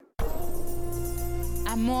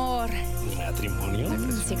amor, matrimonio,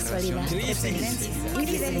 sexualidad, preferencias,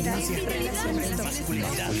 infidelidad, relaciones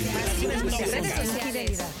tóxicas,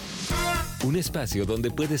 infidelidad. Un espacio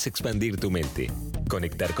donde puedes expandir tu mente,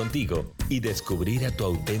 conectar contigo y descubrir a tu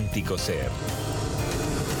auténtico ser.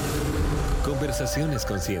 Conversaciones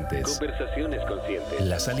conscientes. Conversaciones conscientes.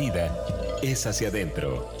 La salida es hacia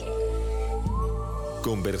adentro.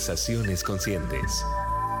 Conversaciones conscientes.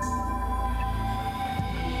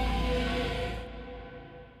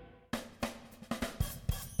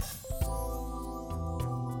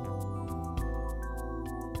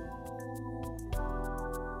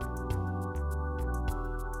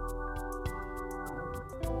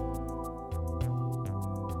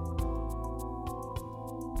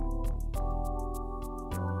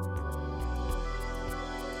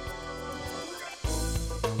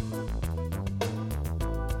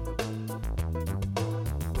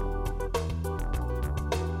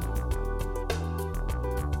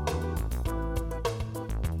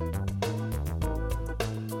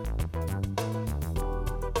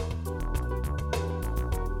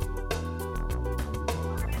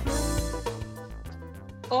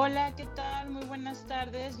 Hola, ¿qué tal? Muy buenas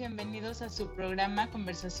tardes, bienvenidos a su programa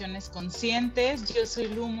Conversaciones Conscientes. Yo soy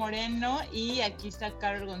Lu Moreno y aquí está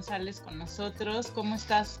Carol González con nosotros. ¿Cómo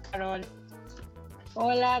estás, Carol?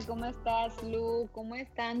 Hola, ¿cómo estás, Lu? ¿Cómo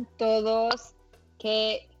están todos?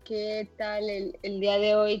 ¿Qué tal el día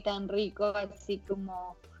de hoy tan rico, así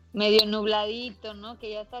como medio nubladito, ¿no?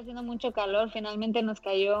 Que ya está haciendo mucho calor, finalmente nos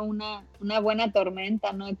cayó una buena tormenta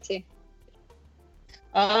anoche.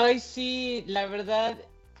 Ay, sí, la verdad,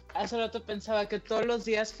 hace rato pensaba que todos los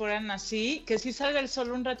días fueran así, que sí salga el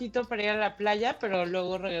sol un ratito para ir a la playa, pero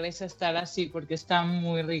luego regresa a estar así porque está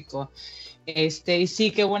muy rico. Y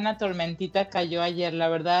sí, qué buena tormentita cayó ayer, la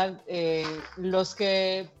verdad, los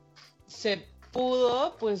que se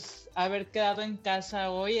pudo, pues, haber quedado en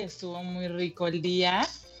casa hoy, estuvo muy rico el día.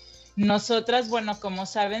 Nosotras, bueno, como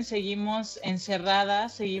saben, seguimos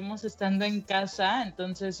encerradas, seguimos estando en casa,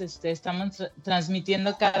 entonces estamos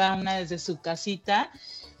transmitiendo cada una desde su casita.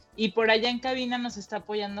 Y por allá en cabina nos está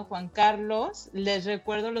apoyando Juan Carlos. Les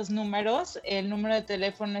recuerdo los números. El número de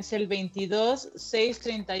teléfono es el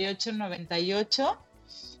 22-638-98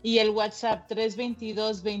 y el WhatsApp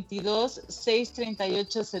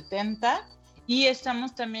 322-22-638-70. Y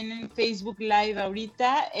estamos también en Facebook Live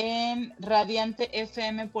ahorita en Radiante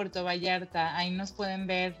FM Puerto Vallarta. Ahí nos pueden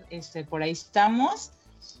ver, por ahí estamos.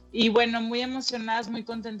 Y bueno, muy emocionadas, muy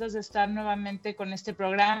contentas de estar nuevamente con este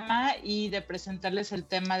programa y de presentarles el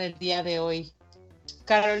tema del día de hoy.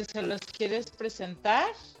 Carol, ¿se los quieres presentar?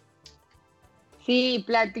 Sí,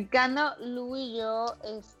 platicando Lu y yo,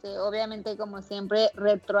 obviamente como siempre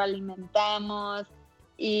retroalimentamos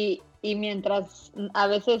y mientras a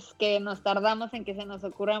veces que nos tardamos en que se nos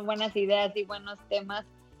ocurran buenas ideas y buenos temas,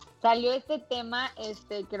 salió este tema,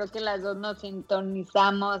 creo que las dos nos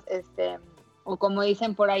sintonizamos, o como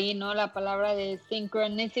dicen por ahí, ¿no? La palabra de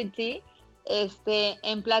synchronicity,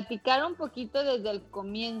 en platicar un poquito desde el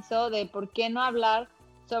comienzo de por qué no hablar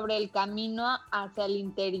sobre el camino hacia el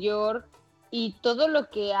interior y todo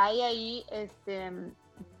lo que hay ahí, en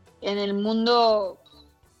el mundo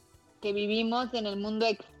que vivimos, en el mundo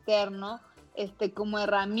externo, como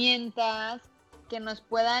herramientas que nos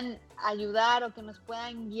puedan ayudar o que nos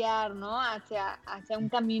puedan guiar, ¿no? Hacia un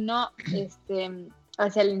camino,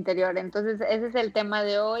 hacia el interior. Entonces, ese es el tema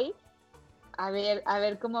de hoy. A ver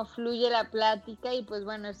cómo fluye la plática y pues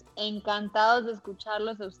bueno, encantados de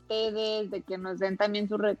escucharlos a ustedes, de que nos den también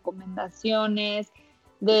sus recomendaciones,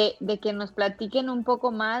 de que nos platiquen un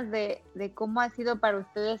poco más de cómo ha sido para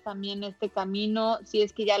ustedes también este camino, si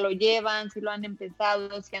es que ya lo llevan, si lo han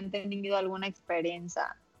empezado, si han tenido alguna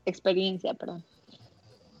experiencia, perdón.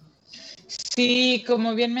 Sí,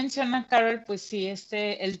 como bien menciona Carol, pues sí,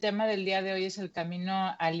 el tema del día de hoy es el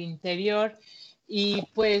camino al interior y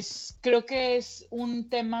pues creo que es un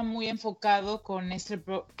tema muy enfocado con este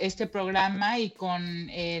programa y con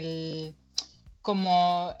la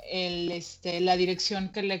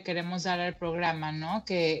dirección que le queremos dar al programa, ¿no?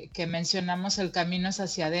 Que mencionamos el camino es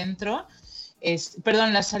hacia adentro,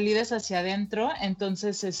 las salidas hacia adentro,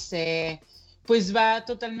 entonces pues va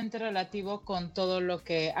totalmente relativo con todo lo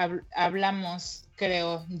que hablamos,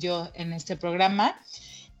 creo yo, en este programa.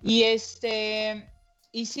 Y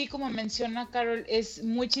y sí, como menciona Carol, es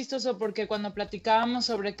muy chistoso porque cuando platicábamos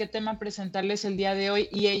sobre qué tema presentarles el día de hoy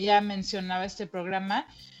y ella mencionaba este programa,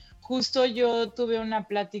 justo yo tuve una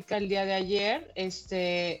plática el día de ayer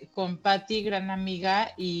con Patti, gran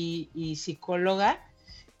amiga y psicóloga.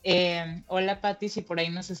 Hola Patti, si por ahí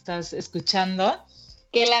nos estás escuchando.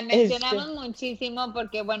 Que la mencionamos muchísimo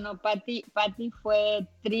porque, bueno, Patti fue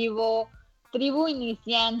tribu tribu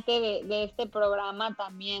iniciante de este programa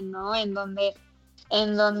también, ¿no? En donde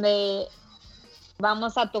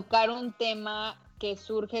vamos a tocar un tema que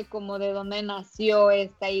surge como de dónde nació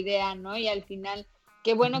esta idea, ¿no? Y al final,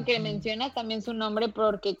 qué bueno que mencionas también su nombre,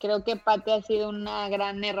 porque creo que Pati ha sido una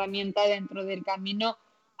gran herramienta dentro del camino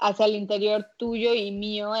hacia el interior tuyo y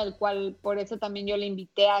mío, el cual por eso también yo le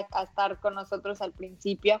invité a estar con nosotros al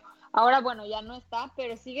principio. Ahora, bueno, ya no está,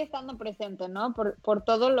 pero sigue estando presente, ¿no? Por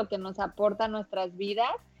todo lo que nos aporta a nuestras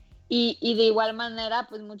vidas. Y de igual manera,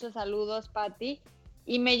 pues muchos saludos, Pati.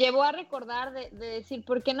 Y me llevó a recordar de decir,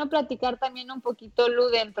 ¿por qué no platicar también un poquito, Lu,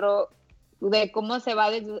 dentro de cómo se va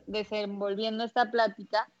desenvolviendo esta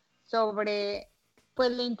plática sobre, pues,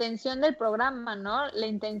 la intención del programa, ¿no? La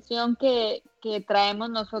intención que traemos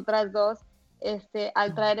nosotras dos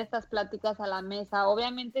al traer estas pláticas a la mesa.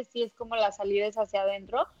 Obviamente sí es como la salida es hacia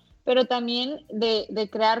adentro, pero también de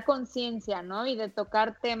crear conciencia, ¿no? Y de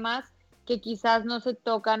tocar temas que quizás no se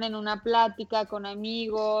tocan en una plática con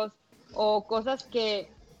amigos, o cosas que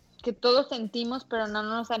todos sentimos pero no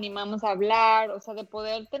nos animamos a hablar, o sea, de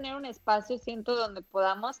poder tener un espacio, siento, donde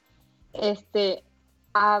podamos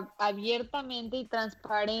abiertamente y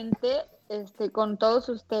transparente con todos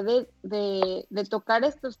ustedes de tocar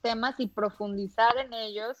estos temas y profundizar en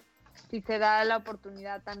ellos, si se da la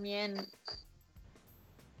oportunidad también.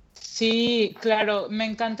 Sí, claro, me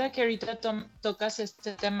encanta que ahorita tocas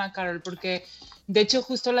este tema, Carol, porque de hecho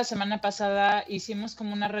justo la semana pasada hicimos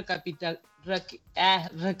como una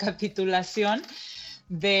recapitulación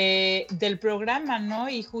del programa, ¿no?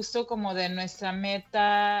 Y justo como de nuestra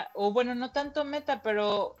meta, o bueno, no tanto meta,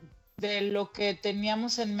 pero de lo que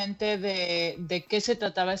teníamos en mente de qué se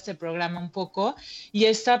trataba este programa un poco. Y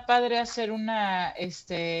está padre hacer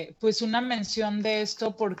pues una mención de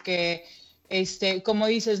esto porque... como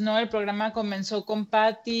dices, ¿no? El programa comenzó con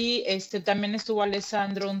Patti, también estuvo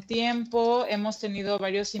Alessandro un tiempo, hemos tenido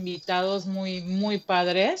varios invitados muy, muy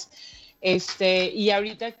padres, y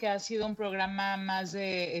ahorita que ha sido un programa más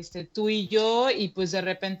de tú y yo, y pues de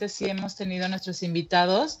repente sí hemos tenido nuestros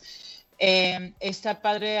invitados, está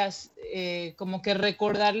padre como que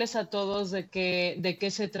recordarles a todos de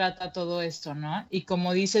qué se trata todo esto, ¿no? Y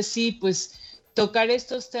como dices, sí, pues tocar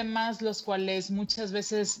estos temas, los cuales muchas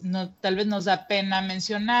veces tal vez nos da pena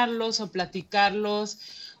mencionarlos o platicarlos,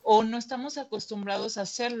 o no estamos acostumbrados a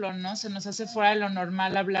hacerlo, ¿no? Se nos hace fuera de lo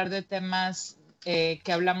normal hablar de temas que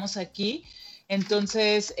hablamos aquí.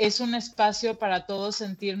 Entonces, es un espacio para todos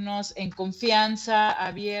sentirnos en confianza,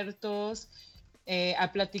 abiertos,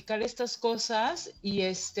 a platicar estas cosas y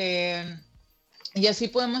así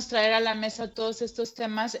podemos traer a la mesa todos estos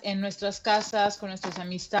temas en nuestras casas, con nuestras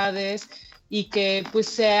amistades, y que pues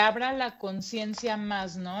se abra la conciencia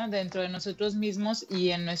más, ¿no? Dentro de nosotros mismos y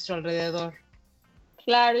en nuestro alrededor.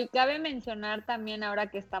 Claro, y cabe mencionar también,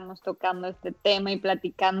 ahora que estamos tocando este tema y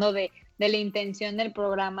platicando de la intención del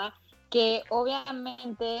programa, que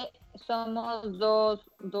obviamente somos dos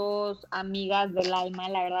amigas del alma,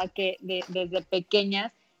 la verdad que desde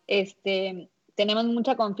pequeñas tenemos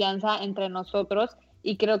mucha confianza entre nosotros,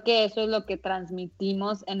 y creo que eso es lo que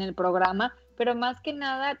transmitimos en el programa, pero más que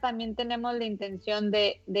nada también tenemos la intención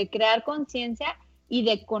de crear conciencia y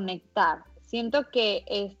de conectar. Siento que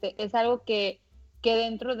es algo que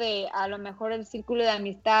dentro de a lo mejor el círculo de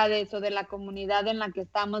amistades o de la comunidad en la que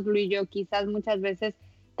estamos, Lu y yo, quizás muchas veces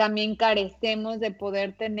también carecemos de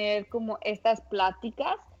poder tener como estas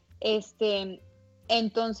pláticas,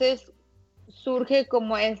 entonces surge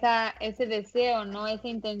como ese deseo, ¿no? Esa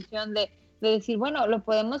intención de decir, bueno, lo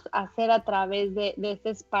podemos hacer a través de este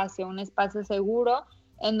espacio, un espacio seguro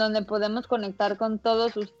en donde podemos conectar con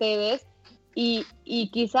todos ustedes y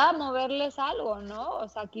quizá moverles algo, ¿no? O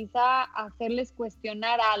sea, quizá hacerles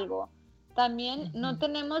cuestionar algo. También no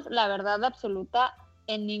tenemos la verdad absoluta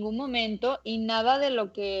en ningún momento, y nada de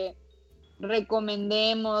lo que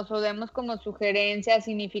recomendemos o demos como sugerencia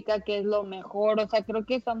significa que es lo mejor. O sea, creo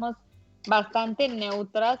que somos bastante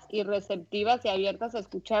neutras y receptivas y abiertas a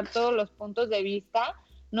escuchar todos los puntos de vista.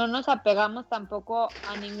 No nos apegamos tampoco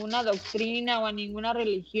a ninguna doctrina o a ninguna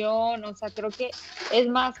religión. O sea, creo que es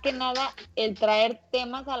más que nada el traer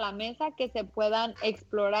temas a la mesa que se puedan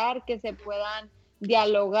explorar, que se puedan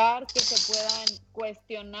dialogar, que se puedan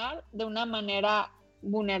cuestionar de una manera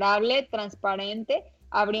vulnerable, transparente,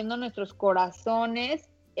 abriendo nuestros corazones,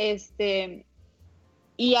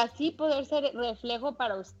 y así poder ser reflejo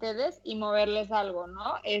para ustedes y moverles algo,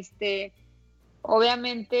 ¿no?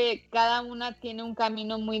 Obviamente cada una tiene un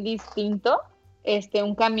camino muy distinto,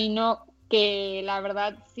 un camino que la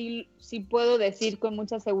verdad sí puedo decir con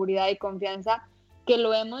mucha seguridad y confianza que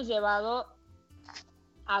lo hemos llevado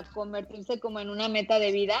a convertirse como en una meta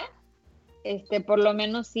de vida, por lo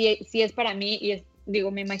menos sí es para mí, y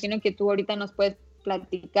me imagino que tú ahorita nos puedes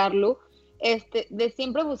platicarlo, de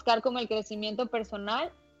siempre buscar como el crecimiento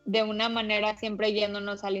personal de una manera siempre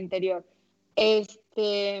yéndonos al interior.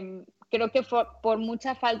 Creo que por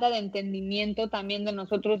mucha falta de entendimiento también de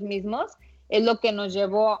nosotros mismos es lo que nos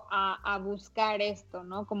llevó a buscar esto,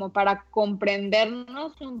 ¿no? Como para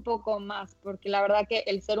comprendernos un poco más, porque la verdad que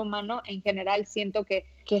el ser humano en general siento que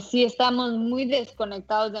sí estamos muy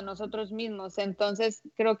desconectados de nosotros mismos. Entonces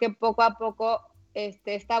creo que poco a poco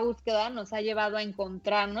esta búsqueda nos ha llevado a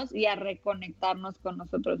encontrarnos y a reconectarnos con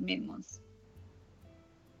nosotros mismos.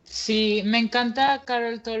 Sí, me encanta,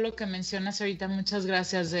 Carol, todo lo que mencionas ahorita. Muchas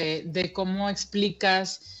gracias de cómo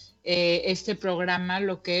explicas este programa,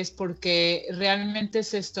 lo que es, porque realmente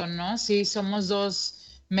es esto, ¿no? Sí, somos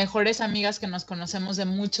dos mejores amigas que nos conocemos de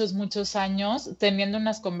muchos, muchos años, teniendo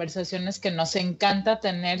unas conversaciones que nos encanta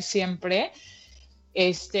tener siempre.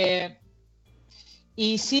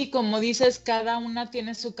 Y sí, como dices, cada una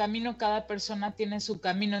tiene su camino, cada persona tiene su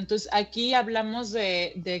camino. Entonces, aquí hablamos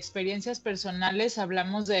de experiencias personales,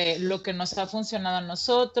 hablamos de lo que nos ha funcionado a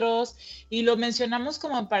nosotros y lo mencionamos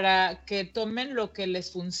como para que tomen lo que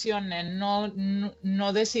les funcione.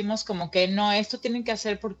 No decimos como que no, esto tienen que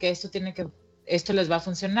hacer porque esto les va a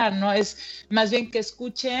funcionar, ¿no? Es más bien que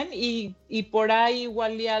escuchen y por ahí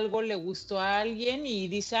igual y algo le gustó a alguien y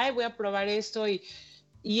dice, ay, voy a probar esto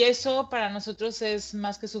y eso para nosotros es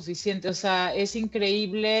más que suficiente. O sea, es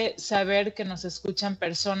increíble saber que nos escuchan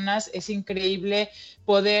personas, es increíble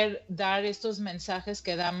poder dar estos mensajes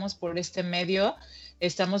que damos por este medio.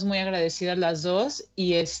 Estamos muy agradecidas las dos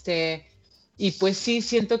y pues sí,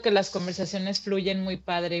 siento que las conversaciones fluyen muy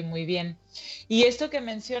padre y muy bien. Y esto que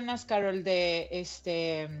mencionas, Carol,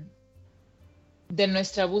 de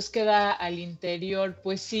nuestra búsqueda al interior,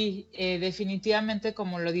 pues sí, definitivamente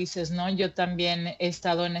como lo dices, ¿no? Yo también he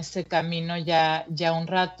estado en este camino ya un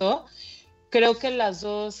rato. Creo que las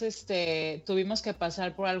dos tuvimos que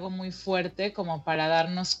pasar por algo muy fuerte como para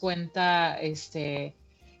darnos cuenta,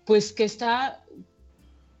 pues que está,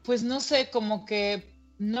 pues no sé, como que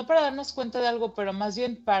no para darnos cuenta de algo, pero más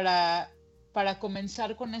bien para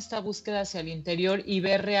comenzar con esta búsqueda hacia el interior y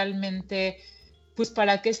ver realmente pues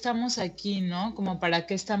para qué estamos aquí, ¿no? Como para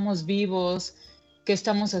qué estamos vivos, qué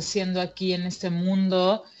estamos haciendo aquí en este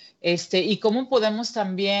mundo, y cómo podemos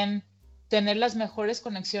también tener las mejores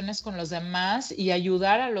conexiones con los demás y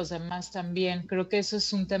ayudar a los demás también. Creo que eso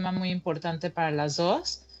es un tema muy importante para las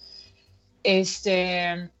dos.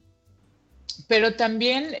 Pero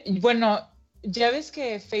también, bueno, ya ves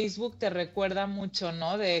que Facebook te recuerda mucho,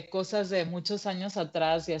 ¿no? De cosas de muchos años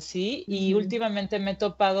atrás y así. Y últimamente me he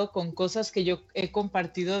topado con cosas que yo he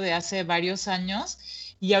compartido de hace varios años.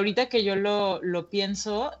 Y ahorita que yo lo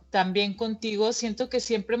pienso, también contigo, siento que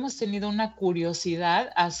siempre hemos tenido una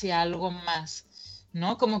curiosidad hacia algo más,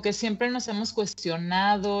 ¿no? Como que siempre nos hemos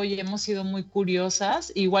cuestionado y hemos sido muy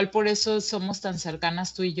curiosas. Igual por eso somos tan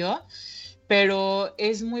cercanas tú y yo. Pero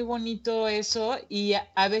es muy bonito eso y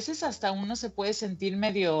a veces hasta uno se puede sentir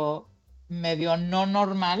medio no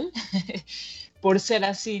normal por ser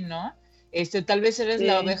así, ¿no? Tal vez eres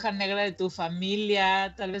la oveja negra de tu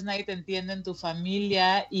familia, tal vez nadie te entiende en tu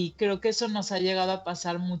familia y creo que eso nos ha llegado a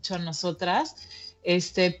pasar mucho a nosotras,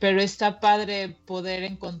 pero está padre poder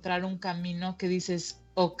encontrar un camino que dices,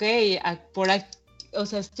 ok, por aquí, o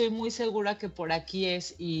sea, estoy muy segura que por aquí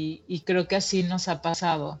es y creo que así nos ha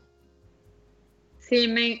pasado. Sí,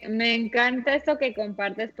 me encanta esto que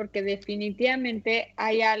compartes porque definitivamente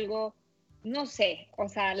hay algo, no sé, o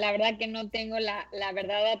sea, la verdad que no tengo la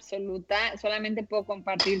verdad absoluta, solamente puedo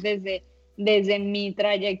compartir desde mi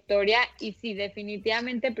trayectoria y sí,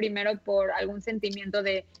 definitivamente primero por algún sentimiento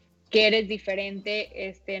de que eres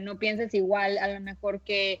diferente, no piensas igual a lo mejor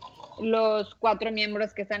que los 4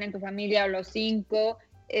 miembros que están en tu familia o los 5,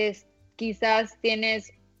 quizás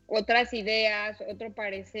tienes otras ideas, otro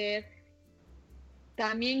parecer.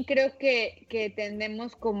 También creo que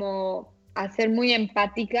tendemos como a ser muy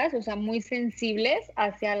empáticas, o sea, muy sensibles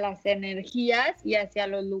hacia las energías y hacia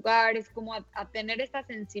los lugares, como a tener esta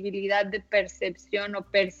sensibilidad de percepción o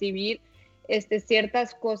percibir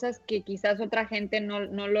ciertas cosas que quizás otra gente no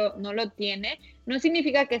lo tiene. No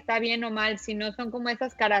significa que está bien o mal, sino son como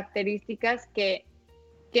esas características que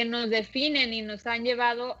nos definen y nos han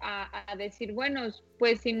llevado a decir, bueno,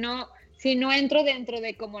 pues si no entro dentro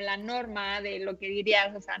de como la norma de lo que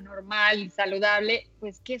dirías, o sea, normal y saludable,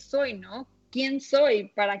 pues ¿qué soy, no? ¿Quién soy?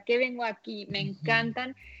 ¿Para qué vengo aquí? Me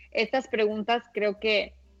encantan estas preguntas, creo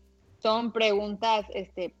que son preguntas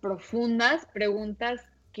profundas, preguntas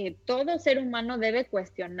que todo ser humano debe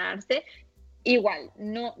cuestionarse. Igual,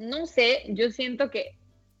 no sé, yo siento que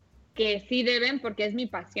que sí deben, porque es mi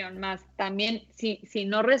pasión, más también si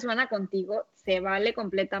no resuena contigo, se vale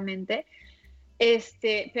completamente.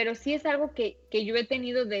 Pero sí es algo que yo he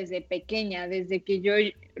tenido desde pequeña, desde que yo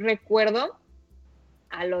recuerdo,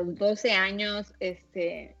 a los 12 años,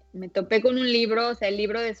 me topé con un libro, o sea, el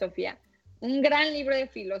libro de Sofía, un gran libro de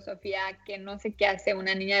filosofía, que no sé qué hace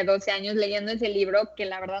una niña de 12 años leyendo ese libro, que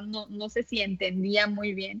la verdad no sé si entendía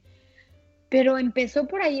muy bien, pero empezó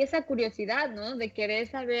por ahí esa curiosidad, ¿no? De querer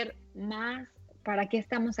saber más, ¿para qué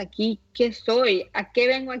estamos aquí? ¿Qué soy? ¿A qué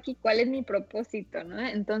vengo aquí? ¿Cuál es mi propósito? ¿No?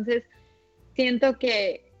 Entonces, siento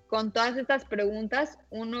que con todas estas preguntas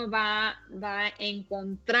uno va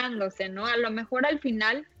encontrándose, ¿no? A lo mejor al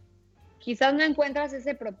final quizás no encuentras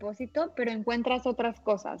ese propósito, pero encuentras otras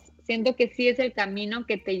cosas. Siento que sí es el camino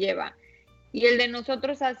que te lleva. Y el de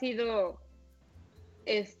nosotros ha sido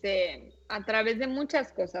a través de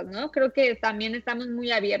muchas cosas, ¿no? Creo que también estamos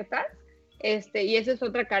muy abiertas, y esa es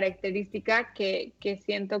otra característica que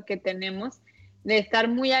siento que tenemos, de estar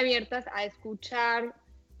muy abiertas a escuchar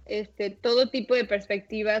todo tipo de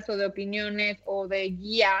perspectivas o de opiniones o de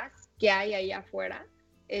guías que hay ahí afuera,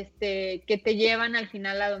 que te llevan al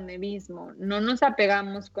final a donde mismo. No nos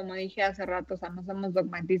apegamos, como dije hace rato, o sea, no somos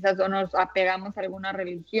dogmatistas o nos apegamos a alguna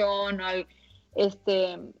religión o al,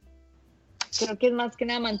 creo que es más que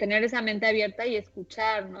nada mantener esa mente abierta y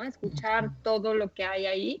escuchar, ¿no? Escuchar todo lo que hay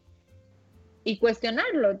ahí y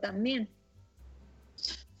cuestionarlo también.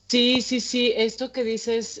 Sí, sí, sí, esto que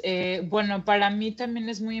dices, bueno, para mí también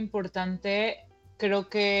es muy importante. Creo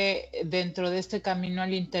que dentro de este camino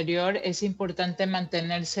al interior es importante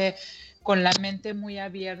mantenerse con la mente muy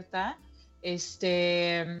abierta.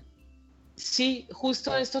 Sí,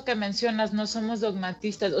 justo esto que mencionas, no somos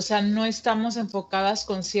dogmatistas, o sea, no estamos enfocadas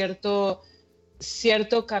con cierto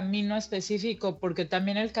camino específico, porque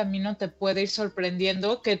también el camino te puede ir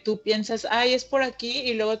sorprendiendo, que tú piensas, ay, es por aquí,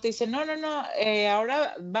 y luego te dicen, no,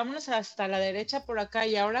 ahora vámonos hasta la derecha por acá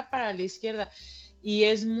y ahora para la izquierda, y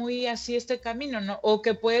es muy así este camino, ¿no? O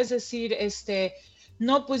que puedes decir,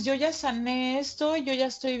 no, pues yo ya sané esto, yo ya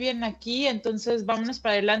estoy bien aquí, entonces vámonos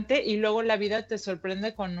para adelante, y luego la vida te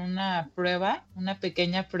sorprende con una prueba, una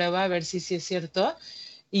pequeña prueba, a ver si sí es cierto,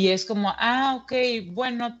 y es como, ok,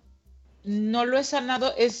 bueno, no lo he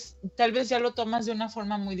sanado, tal vez ya lo tomas de una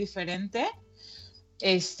forma muy diferente,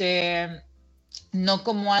 no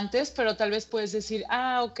como antes, pero tal vez puedes decir,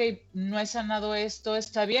 ok, no he sanado esto,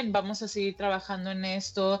 está bien, vamos a seguir trabajando en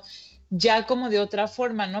esto, ya como de otra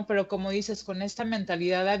forma, ¿no? Pero como dices, con esta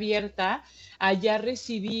mentalidad abierta, a ya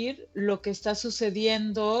recibir lo que está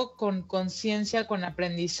sucediendo con conciencia, con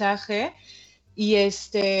aprendizaje, y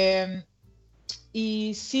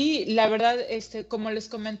y sí, la verdad, como les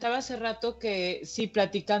comentaba hace rato, que sí,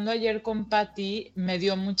 platicando ayer con Patty, me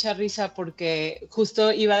dio mucha risa porque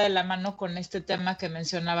justo iba de la mano con este tema que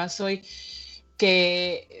mencionabas hoy,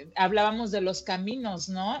 que hablábamos de los caminos,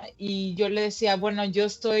 ¿no? Y yo le decía, bueno, yo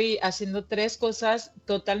estoy haciendo 3 cosas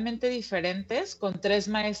totalmente diferentes, con 3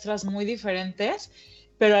 maestras muy diferentes,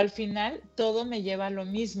 pero al final todo me lleva a lo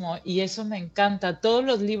mismo y eso me encanta. Todos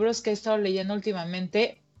los libros que he estado leyendo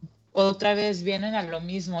últimamente otra vez vienen a lo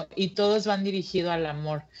mismo y todos van dirigidos al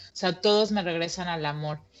amor, o sea, todos me regresan al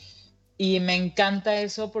amor. Y me encanta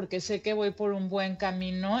eso porque sé que voy por un buen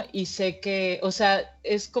camino y sé que, o sea,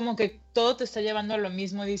 es como que todo te está llevando a lo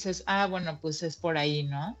mismo y dices, bueno, pues es por ahí,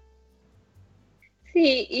 ¿no?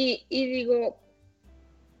 Sí, y digo,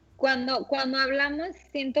 cuando hablamos,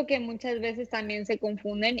 siento que muchas veces también se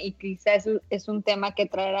confunden y quizás es un tema que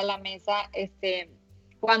traer a la mesa,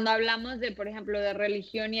 cuando hablamos de, por ejemplo, de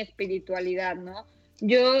religión y espiritualidad, ¿no?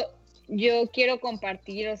 Yo quiero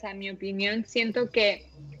compartir, o sea, mi opinión, siento que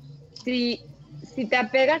si te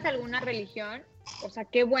apegas a alguna religión, o sea,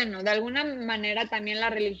 qué bueno, de alguna manera también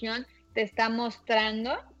la religión te está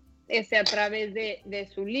mostrando a través de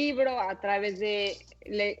su libro, a través de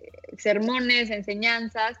sermones,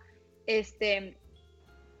 enseñanzas,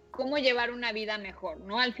 cómo llevar una vida mejor,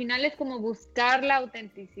 ¿no? Al final es como buscar la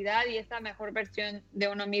autenticidad y esa mejor versión de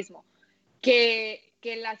uno mismo. Que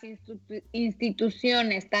las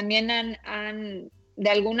instituciones también han de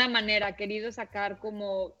alguna manera querido sacar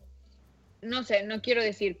como, no sé, no quiero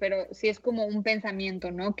decir, pero sí es como un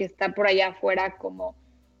pensamiento, ¿no? Que está por allá afuera como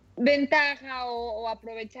ventaja o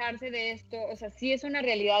aprovecharse de esto. O sea, sí es una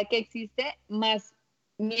realidad que existe, más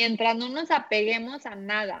mientras no nos apeguemos a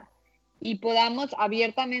nada y podamos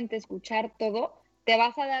abiertamente escuchar todo, te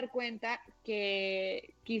vas a dar cuenta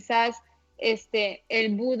que quizás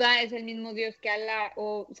el Buda es el mismo Dios que Alá,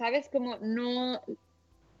 o sabes, como no,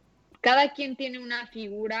 cada quien tiene una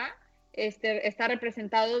figura, está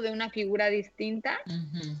representado de una figura distinta,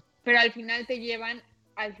 Uh-huh. pero al final te llevan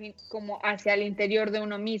al fin, como hacia el interior de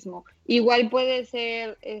uno mismo. Igual puede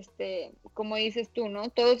ser, como dices tú, ¿no?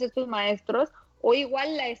 Todos estos maestros, o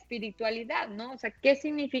igual la espiritualidad, ¿no? O sea, ¿qué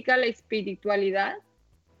significa la espiritualidad?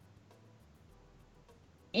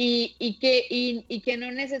 Y que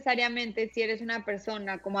no necesariamente si eres una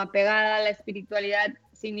persona como apegada a la espiritualidad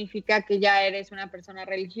significa que ya eres una persona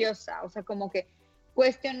religiosa. O sea, como que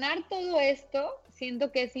cuestionar todo esto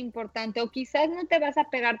siento que es importante, o quizás no te vas a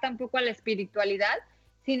pegar tampoco a la espiritualidad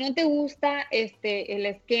si no te gusta el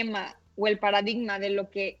esquema o el paradigma de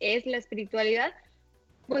lo que es la espiritualidad,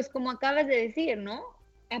 pues como acabas de decir, ¿no?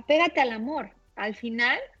 Apégate al amor. Al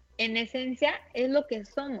final, en esencia, es lo que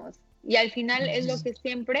somos. Y al final es lo que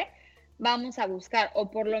siempre vamos a buscar.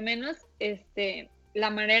 O por lo menos, la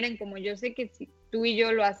manera en como yo sé que si tú y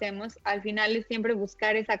yo lo hacemos, al final es siempre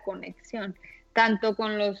buscar esa conexión, tanto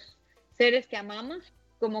con los seres que amamos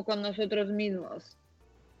como con nosotros mismos.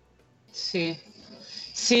 Sí.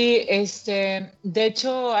 Sí, de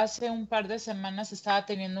hecho, hace un par de semanas estaba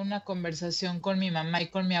teniendo una conversación con mi mamá y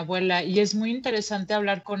con mi abuela, y es muy interesante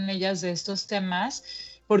hablar con ellas de estos temas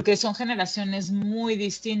porque son generaciones muy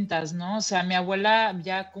distintas, ¿no? O sea, mi abuela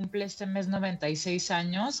ya cumple este mes 96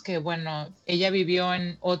 años, que bueno, ella vivió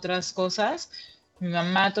en otras cosas, mi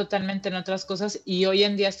mamá totalmente en otras cosas, y hoy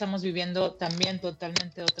en día estamos viviendo también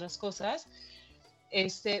totalmente otras cosas.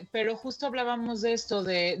 Pero justo hablábamos de esto,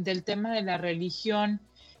 del tema de la religión,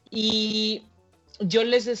 y yo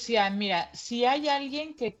les decía, mira, si hay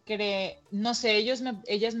alguien que cree, no sé,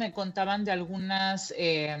 ellas me contaban de algunas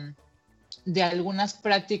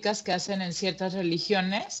prácticas que hacen en ciertas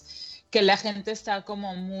religiones, que la gente está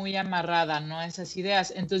como muy amarrada, ¿no? A esas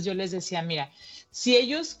ideas. Entonces yo les decía, mira, si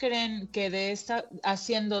ellos creen que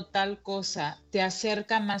haciendo tal cosa te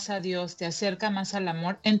acerca más a Dios, te acerca más al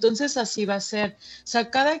amor, entonces así va a ser. O sea,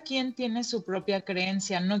 cada quien tiene su propia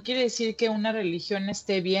creencia. No quiere decir que una religión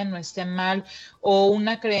esté bien o esté mal, o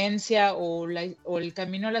una creencia o el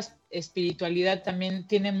camino a la espiritualidad también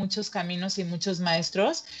tiene muchos caminos y muchos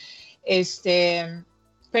maestros.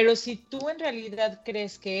 Pero si tú en realidad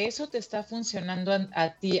crees que eso te está funcionando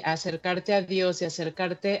a ti, acercarte a Dios y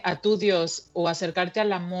acercarte a tu Dios, o acercarte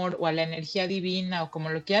al amor o a la energía divina, o como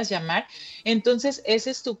lo quieras llamar, entonces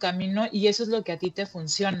ese es tu camino y eso es lo que a ti te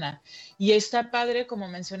funciona. Y está padre, como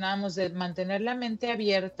mencionábamos, de mantener la mente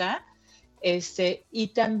abierta. Y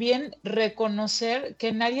también reconocer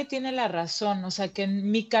que nadie tiene la razón, o sea, que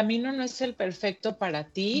mi camino no es el perfecto para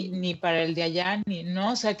ti, ni para el de allá, ni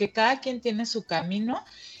no, o sea, que cada quien tiene su camino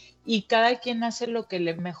y cada quien hace lo que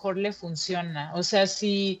mejor le funciona. O sea,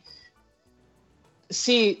 si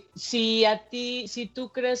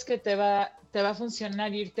tú crees que te va a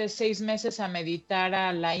funcionar irte 6 meses a meditar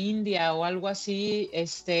a la India o algo así,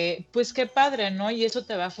 pues qué padre, ¿no? Y eso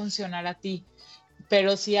te va a funcionar a ti.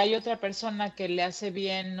 Pero si hay otra persona que le hace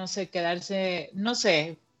bien, no sé, quedarse, no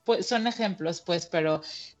sé, pues son ejemplos, pues, pero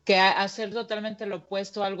que hacer totalmente lo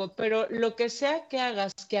opuesto a algo, pero lo que sea que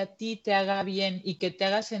hagas que a ti te haga bien y que te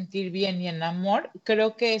haga sentir bien y en amor,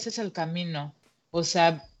 creo que ese es el camino. O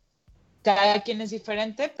sea, cada quien es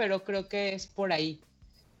diferente, pero creo que es por ahí.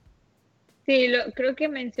 Sí, creo que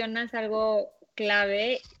mencionas algo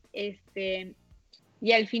clave,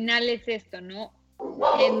 y al final es esto, ¿no?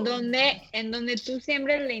 En donde tú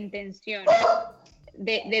siembres la intención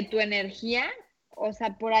de tu energía, o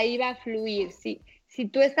sea, por ahí va a fluir. Si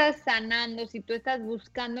tú estás sanando, si tú estás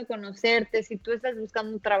buscando conocerte, si tú estás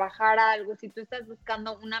buscando trabajar algo, si tú estás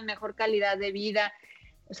buscando una mejor calidad de vida,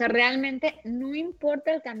 o sea, realmente no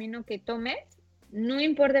importa el camino que tomes, no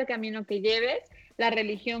importa el camino que lleves, la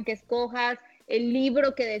religión que escojas, el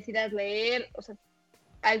libro que decidas leer, o sea,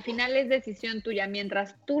 al final es decisión tuya.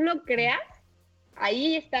 Mientras tú lo creas,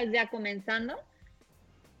 ahí estás ya comenzando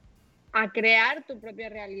a crear tu propia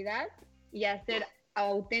realidad y a ser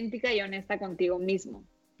auténtica y honesta contigo mismo.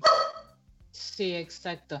 Sí,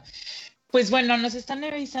 exacto. Pues bueno, nos están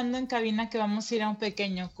avisando en cabina que vamos a ir a un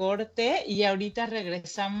pequeño corte y ahorita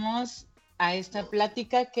regresamos a esta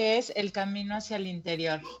plática que es el camino hacia el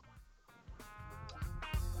interior.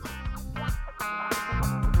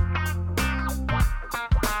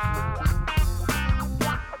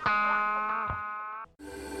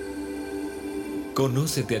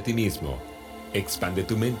 Conócete a ti mismo. Expande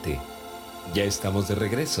tu mente. Ya estamos de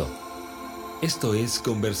regreso. Esto es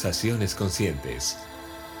Conversaciones Conscientes.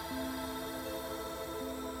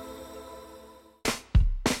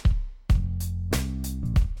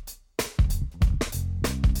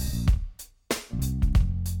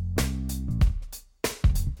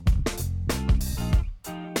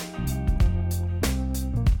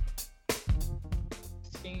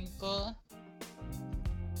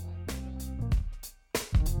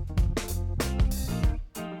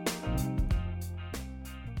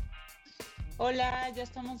 Hola, ya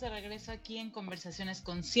estamos de regreso aquí en Conversaciones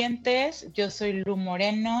Conscientes. Yo soy Lu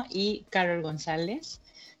Moreno y Carol González.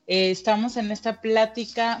 Estamos en esta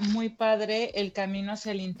plática muy padre, El Camino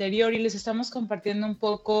hacia el Interior, y les estamos compartiendo un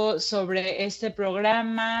poco sobre este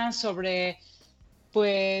programa, sobre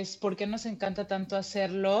pues por qué nos encanta tanto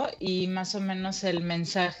hacerlo y más o menos el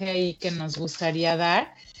mensaje ahí que nos gustaría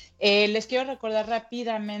dar. Les quiero recordar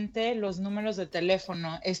rápidamente los números de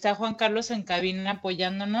teléfono. Está Juan Carlos en cabina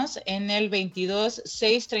apoyándonos en el 22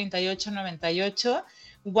 638 98,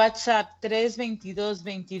 WhatsApp 322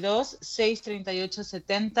 22 638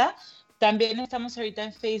 70. También estamos ahorita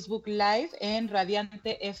en Facebook Live en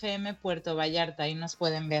Radiante FM Puerto Vallarta, ahí nos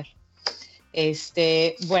pueden ver.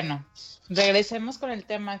 Bueno, regresemos con el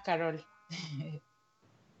tema, Carol.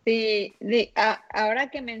 Sí,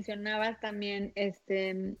 ahora que mencionabas también,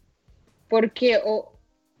 porque, o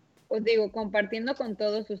digo, compartiendo con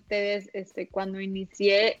todos ustedes, cuando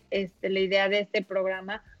inicié la idea de este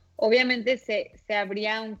programa, obviamente se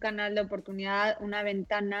abría un canal de oportunidad, una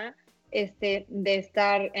ventana de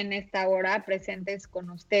estar en esta hora presentes con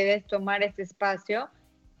ustedes, tomar este espacio,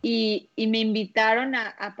 y me invitaron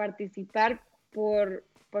a participar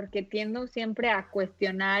porque tiendo siempre a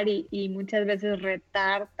cuestionar y muchas veces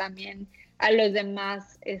retar también a los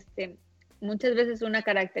demás. Muchas veces una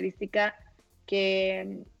característica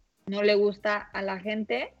que no le gusta a la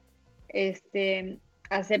gente,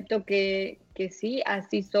 acepto que sí,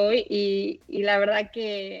 así soy, y la verdad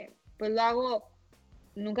que pues lo hago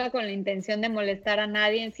nunca con la intención de molestar a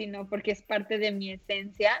nadie, sino porque es parte de mi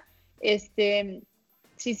esencia.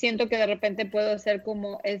 Sí siento que de repente puedo hacer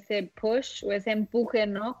como ese push o ese empuje,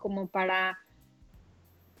 ¿no? Como para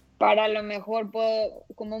a lo mejor puedo,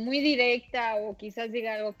 como muy directa, o quizás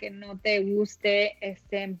diga algo que no te guste,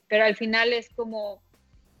 pero al final es como,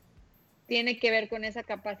 tiene que ver con esa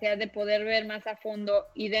capacidad de poder ver más a fondo.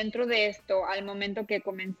 Y dentro de esto, al momento que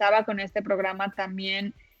comenzaba con este programa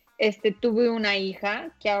también, tuve una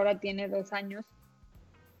hija que ahora tiene 2 años,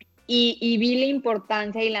 y vi la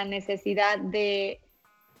importancia y la necesidad de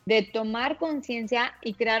tomar conciencia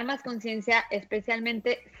y crear más conciencia,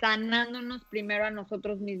 especialmente sanándonos primero a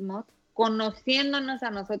nosotros mismos, conociéndonos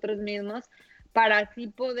a nosotros mismos, para así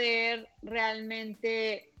poder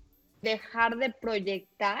realmente dejar de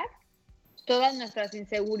proyectar todas nuestras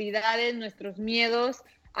inseguridades, nuestros miedos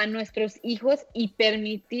a nuestros hijos y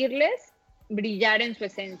permitirles brillar en su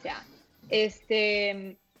esencia.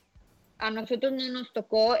 A nosotros no nos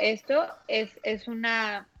tocó esto, es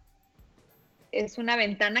una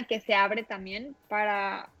ventana que se abre también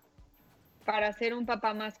para ser un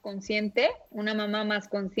papá más consciente, una mamá más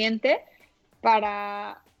consciente,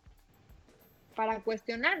 para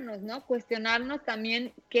cuestionarnos, ¿no? Cuestionarnos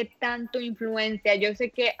también qué tanto influencia. Yo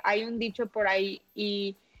sé que hay un dicho por ahí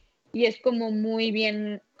y es como muy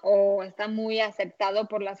bien, o está muy aceptado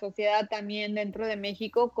por la sociedad también dentro de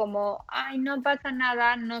México, como, ay, no pasa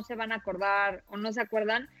nada, no se van a acordar o no se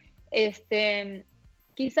acuerdan.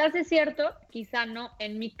 Quizás es cierto, quizá no.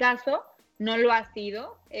 En mi caso no lo ha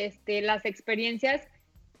sido. Las experiencias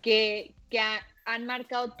que han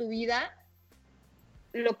marcado tu vida,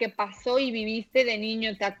 lo que pasó y viviste de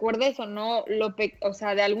niño, ¿te acuerdas o no? O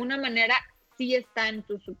sea, de alguna manera sí está en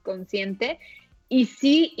tu subconsciente y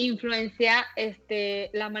sí influencia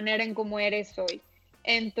la manera en cómo eres hoy.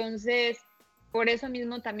 Entonces, por eso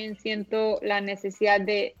mismo también siento la necesidad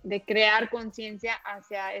de crear conciencia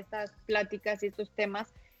hacia estas pláticas y estos temas,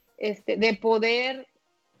 de poder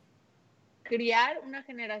criar una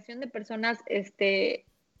generación de personas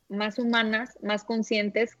más humanas, más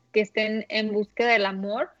conscientes, que estén en búsqueda del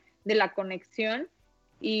amor, de la conexión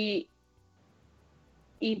y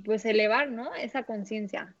pues elevar, ¿no?, esa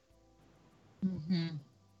conciencia. Uh-huh.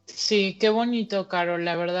 Sí, qué bonito, Carol,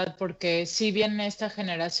 la verdad, porque sí viene esta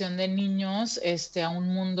generación de niños a un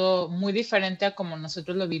mundo muy diferente a como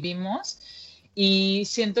nosotros lo vivimos, y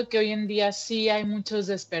siento que hoy en día sí hay muchos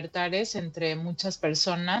despertares entre muchas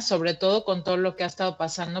personas, sobre todo con todo lo que ha estado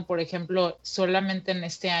pasando, por ejemplo, solamente en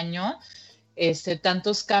este año,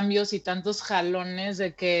 tantos cambios y tantos jalones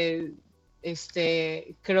de que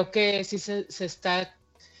creo que sí se está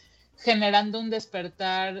generando un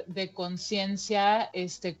despertar de conciencia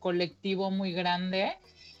colectivo muy grande.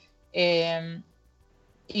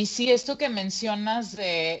 Y sí, esto que mencionas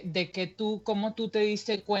de que cómo tú te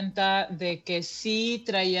diste cuenta de que sí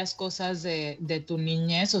traías cosas de tu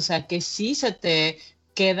niñez, o sea, que sí se te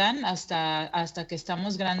quedan hasta que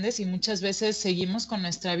estamos grandes, y muchas veces seguimos con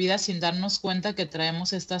nuestra vida sin darnos cuenta que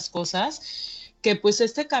traemos estas cosas, que pues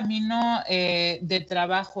este camino de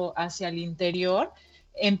trabajo hacia el interior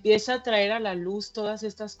empieza a traer a la luz todas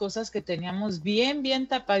estas cosas que teníamos bien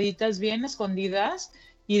tapaditas, bien escondidas,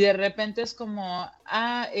 y de repente es como,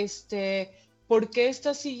 ¿por qué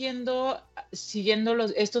estás siguiendo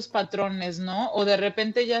estos patrones, no? O de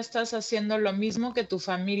repente ya estás haciendo lo mismo que tu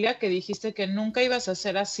familia, que dijiste que nunca ibas a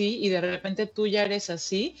ser así y de repente tú ya eres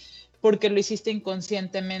así porque lo hiciste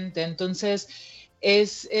inconscientemente. Entonces,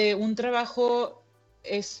 es un trabajo,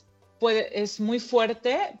 es muy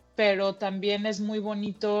fuerte, pero también es muy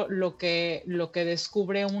bonito lo que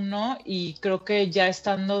descubre uno, y creo que ya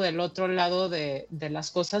estando del otro lado de las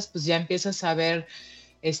cosas, pues ya empiezas a ver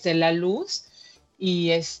la luz.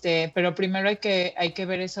 Y pero primero hay que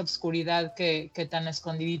ver esa oscuridad que tan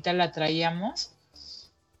escondidita la traíamos.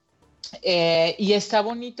 Y está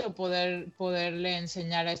bonito poderle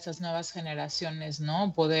enseñar a estas nuevas generaciones,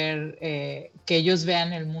 ¿no? Poder que ellos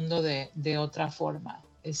vean el mundo de otra forma.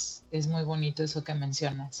 Es muy bonito eso que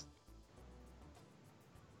mencionas.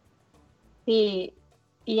 Sí,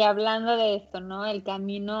 y hablando de esto, ¿no? El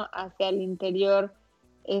camino hacia el interior,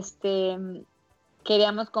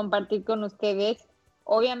 queríamos compartir con ustedes.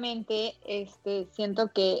 Obviamente,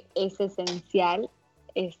 siento que es esencial,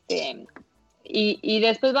 y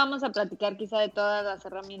después vamos a platicar quizá de todas las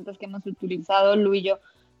herramientas que hemos utilizado, Lu y yo,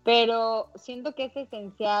 pero siento que es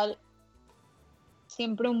esencial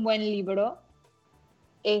siempre un buen libro.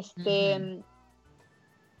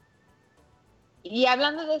 Y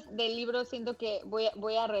hablando de libros, siento que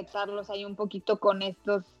voy a retarlos ahí un poquito con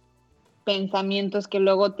estos pensamientos que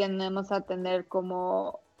luego tendemos a tener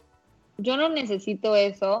como, yo no necesito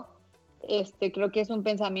eso. Creo que es un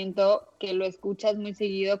pensamiento que lo escuchas muy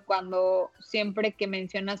seguido cuando siempre que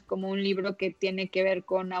mencionas como un libro que tiene que ver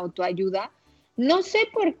con autoayuda. No sé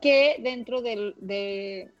por qué dentro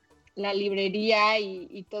de la librería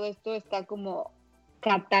y todo esto está como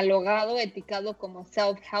catalogado, etiquetado como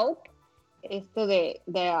self-help. Esto de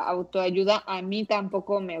autoayuda a mí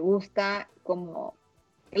tampoco me gusta como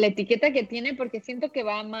la etiqueta que tiene, porque siento que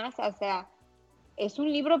va más hacia, es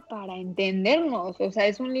un libro para entendernos, o sea,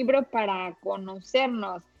 es un libro para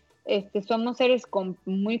conocernos. Somos seres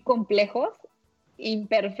muy complejos,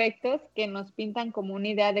 imperfectos, que nos pintan como una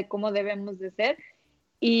idea de cómo debemos de ser,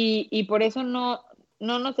 y por eso no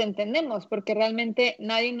nos entendemos, porque realmente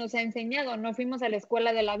nadie nos ha enseñado, no fuimos a la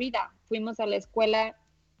escuela de la vida, fuimos a la escuela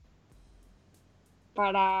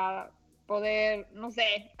para poder, no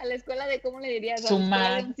sé, a la escuela de, ¿cómo le dirías? A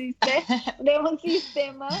la escuela de un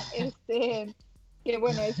sistema, que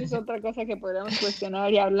bueno, eso es otra cosa que podríamos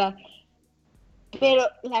cuestionar y hablar. Pero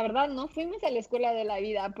la verdad, no fuimos a la escuela de la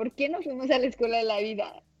vida. ¿Por qué no fuimos a la escuela de la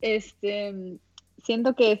vida?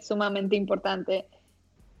 Siento que es sumamente importante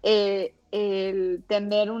el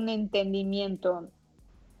tener un entendimiento.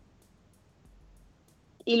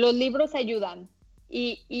 Y los libros ayudan.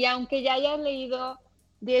 Y aunque ya hayas leído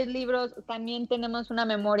 10 libros, también tenemos una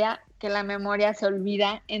memoria, que la memoria se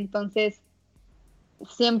olvida. Entonces,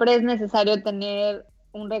 siempre es necesario tener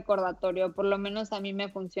un recordatorio. Por lo menos a mí me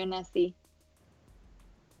funciona así.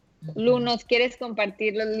 Lu, ¿nos quieres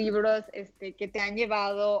compartir los libros que te han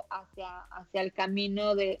llevado hacia el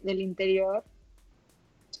camino del interior?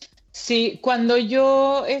 Sí, cuando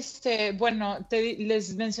yo, bueno,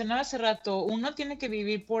 les mencionaba hace rato, uno tiene que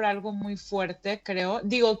vivir por algo muy fuerte, creo.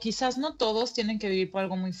 Digo, quizás no todos tienen que vivir por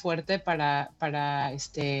algo muy fuerte para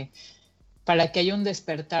que haya un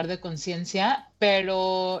despertar de conciencia,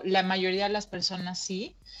 pero la mayoría de las personas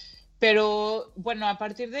sí. Pero bueno, a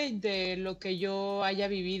partir de lo que yo haya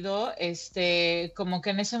vivido, como que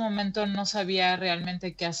en ese momento no sabía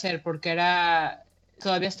realmente qué hacer, porque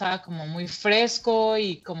todavía estaba como muy fresco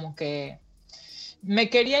y como que me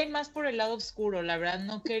quería ir más por el lado oscuro, la verdad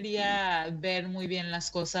no quería ver muy bien las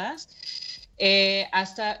cosas.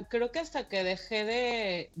 Creo que hasta que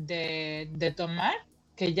dejé de tomar,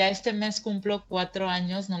 que ya este mes cumplo 4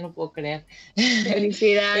 años, no lo puedo creer.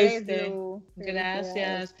 Felicidades, Lu.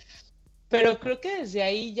 Gracias. Pero creo que desde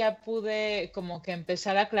ahí ya pude como que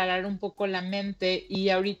empezar a aclarar un poco la mente, y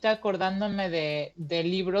ahorita acordándome de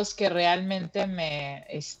libros que realmente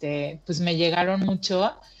pues me llegaron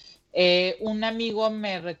mucho. Un amigo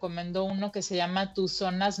me recomendó uno que se llama Tus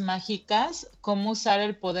zonas mágicas, cómo usar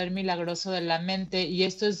el poder milagroso de la mente, y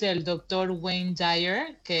esto es del doctor Wayne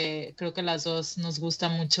Dyer, que creo que las dos nos gusta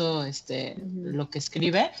mucho lo que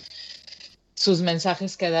escribe, sus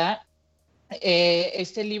mensajes que da.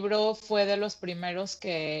 Este libro fue de los primeros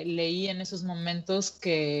que leí en esos momentos,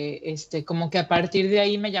 que como que a partir de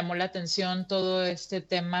ahí me llamó la atención todo este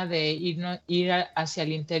tema de ir hacia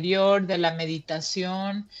el interior, de la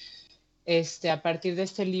meditación. A partir de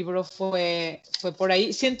este libro fue por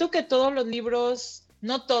ahí. Siento que todos los libros,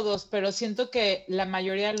 no todos, pero siento que la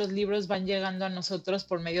mayoría de los libros van llegando a nosotros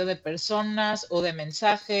por medio de personas o de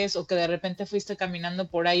mensajes, o que de repente fuiste caminando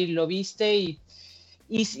por ahí y lo viste, y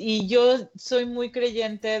Y yo soy muy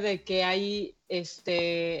creyente de que hay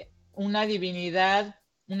una divinidad,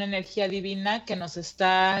 una energía divina que nos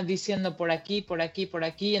está diciendo por aquí, por aquí, por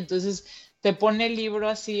aquí. Entonces te pone el libro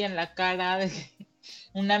así en la cara de que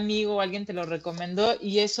un amigo o alguien te lo recomendó,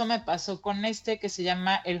 y eso me pasó con que se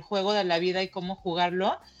llama El juego de la vida y cómo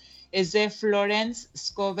jugarlo. Es de Florence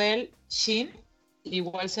Scovel Shinn.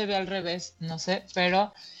 Igual se ve al revés, no sé,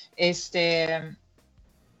 pero este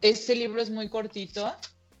libro es muy cortito,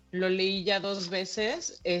 lo leí ya 2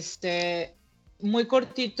 veces, muy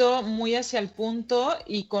cortito, muy hacia el punto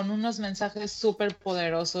y con unos mensajes súper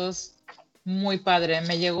poderosos, muy padre.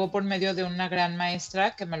 Me llegó por medio de una gran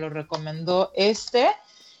maestra que me lo recomendó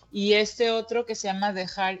y otro que se llama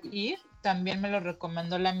Dejar Ir, también me lo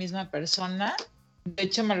recomendó la misma persona. De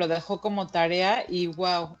hecho, me lo dejó como tarea y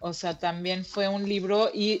wow, o sea, también fue un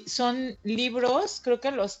libro y son libros, creo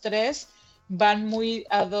que los 3 van muy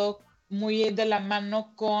ad hoc, muy de la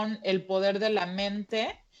mano con el poder de la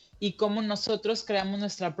mente y cómo nosotros creamos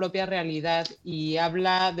nuestra propia realidad, y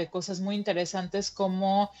habla de cosas muy interesantes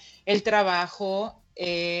como el trabajo,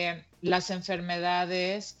 las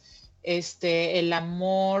enfermedades, el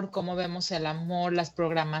amor, cómo vemos el amor, las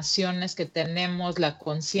programaciones que tenemos, la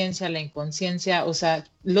conciencia, la inconsciencia. O sea,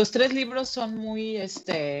 los 3 libros son muy,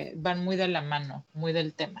 van muy de la mano, muy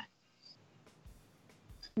del tema.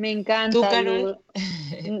 Me ¿Tú, encanta, Carol?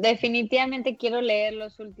 Lu. Definitivamente quiero leer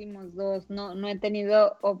los últimos 2. No he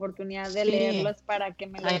tenido oportunidad de Sí. leerlos para que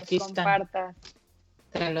me los Aquí compartas.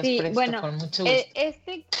 Te los Sí, presto bueno, con mucho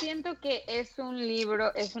gusto. Siento que es un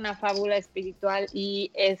libro, es una fábula espiritual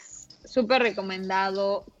y es súper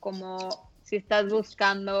recomendado como si estás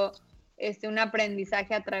buscando un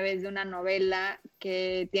aprendizaje a través de una novela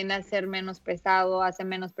que tiende a ser menos pesado, hace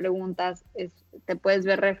menos preguntas, te puedes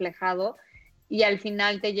ver reflejado y al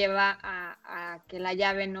final te lleva a que la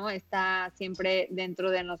llave, ¿no?, está siempre dentro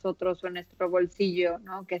de nosotros o en nuestro bolsillo,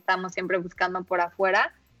 ¿no?, que estamos siempre buscando por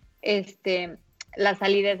afuera, la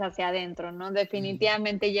salida es hacia adentro, ¿no?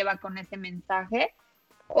 Definitivamente lleva con ese mensaje.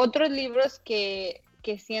 Otros libros que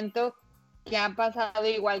siento que han pasado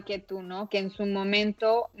igual que tú, ¿no?, que en su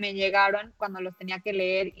momento me llegaron cuando los tenía que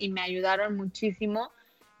leer y me ayudaron muchísimo.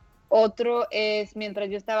 Otro es mientras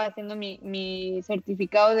yo estaba haciendo mi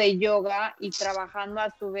certificado de yoga y trabajando a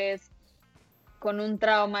su vez con un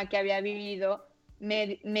trauma que había vivido,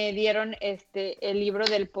 me dieron el libro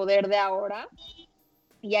del poder de ahora.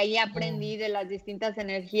 Y ahí aprendí de las distintas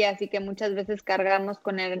energías y que muchas veces cargamos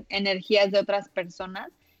con energías de otras personas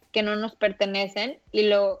que no nos pertenecen y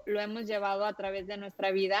lo hemos llevado a través de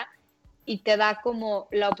nuestra vida, y te da como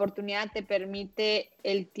la oportunidad, te permite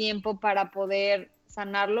el tiempo para poder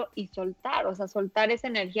sanarlo y soltar, o sea, soltar esa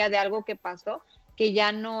energía de algo que pasó, que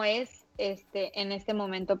ya no es en este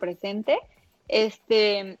momento presente.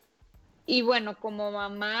 Y bueno, como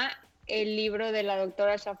mamá, el libro de la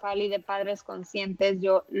doctora Shafali de Padres Conscientes,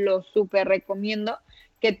 yo lo súper recomiendo,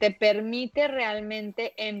 que te permite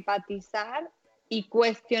realmente empatizar y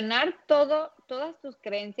cuestionar todas tus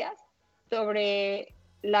creencias sobre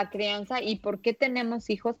la crianza y por qué tenemos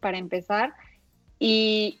hijos, para empezar,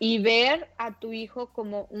 y ver a tu hijo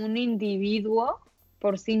como un individuo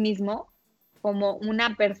por sí mismo, como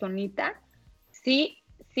una personita. Sí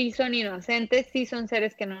son inocentes, sí son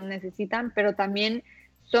seres que nos necesitan, pero también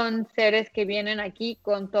son seres que vienen aquí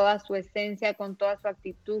con toda su esencia, con toda su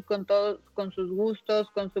actitud, con sus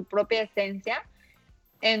gustos, con su propia esencia.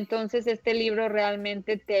 Entonces este libro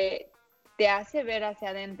realmente te hace ver hacia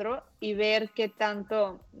adentro y ver qué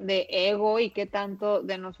tanto de ego y qué tanto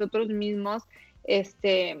de nosotros mismos,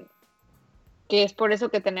 que es por eso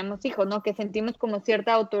que tenemos hijos, ¿no?, que sentimos como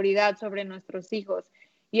cierta autoridad sobre nuestros hijos.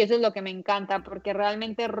 Y eso es lo que me encanta, porque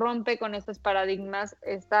realmente rompe con esos paradigmas.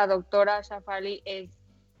 Esta doctora Shafali es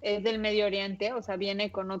del Medio Oriente, o sea,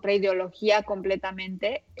 viene con otra ideología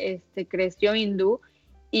completamente, creció hindú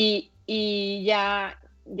y ya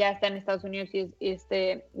está en Estados Unidos y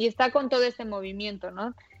está con todo este movimiento,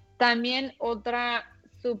 ¿no? También otra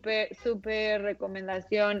súper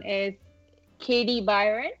recomendación es Katie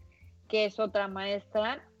Byron, que es otra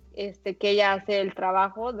maestra, que ella hace el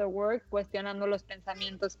trabajo, the work, cuestionando los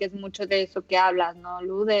pensamientos, que es mucho de eso que hablas, ¿no,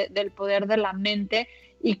 Lu? Del poder de la mente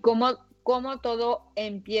y cómo todo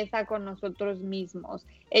empieza con nosotros mismos.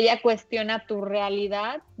 Ella cuestiona tu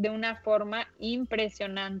realidad de una forma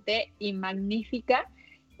impresionante y magnífica,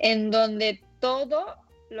 en donde todo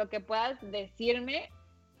lo que puedas decirme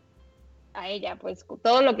a ella, pues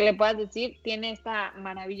todo lo que le puedas decir, tiene esta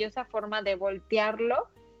maravillosa forma de voltearlo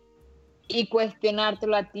y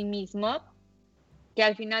cuestionártelo a ti mismo, que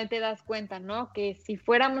al final te das cuenta, ¿no?, que si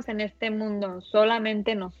fuéramos en este mundo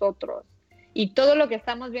solamente nosotros y todo lo que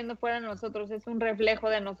estamos viendo fuera de nosotros es un reflejo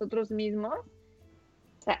de nosotros mismos,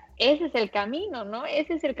 o sea, ese es el camino, ¿no?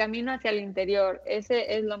 Ese es el camino hacia el interior,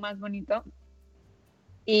 ese es lo más bonito.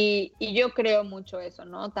 Y yo creo mucho eso,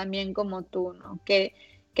 ¿no? También como tú, ¿no? Que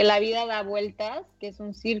la vida da vueltas, que es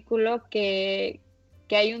un círculo, que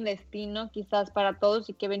hay un destino quizás para todos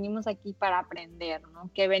y que venimos aquí para aprender,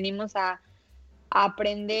 ¿no? Que venimos a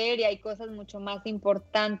aprender y hay cosas mucho más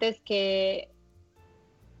importantes que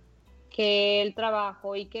el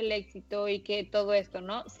trabajo y que el éxito y que todo esto,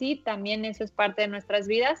 ¿no? Sí, también eso es parte de nuestras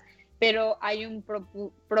vidas, pero hay un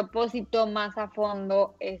propósito más a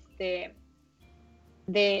fondo,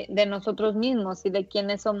 de nosotros mismos y de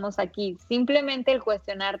quiénes somos aquí. Simplemente el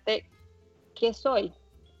cuestionarte qué soy.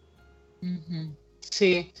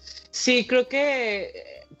 Sí, sí, creo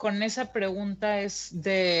que con esa pregunta es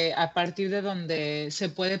a partir de donde se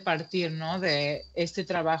puede partir, ¿no? De este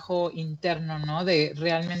trabajo interno, ¿no? De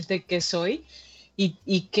realmente qué soy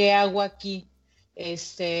y qué hago aquí.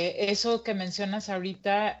 Eso que mencionas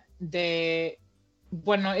ahorita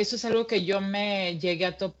bueno, eso es algo que yo me llegué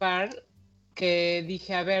a topar, que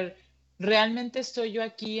dije, a ver, ¿realmente estoy yo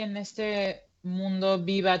aquí en este mundo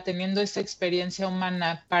viva, teniendo esta experiencia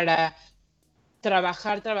humana para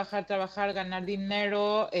trabajar, ganar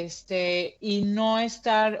dinero, y no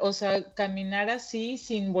estar, o sea, caminar así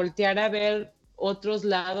sin voltear a ver otros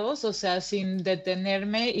lados, o sea, sin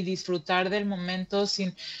detenerme y disfrutar del momento, o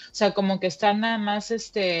sea, como que estar nada más,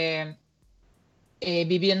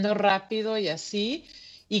 viviendo rápido y así,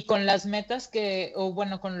 y con las metas o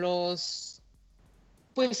bueno, con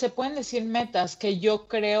pues se pueden decir metas que yo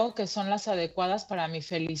creo que son las adecuadas para mi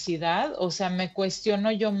felicidad. O sea, me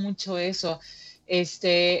cuestiono yo mucho eso.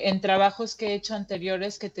 En trabajos que he hecho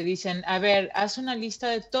anteriores que te dicen, a ver, haz una lista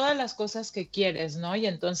de todas las cosas que quieres, ¿no? Y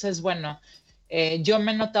entonces, bueno, yo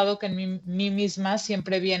me he notado que en mí misma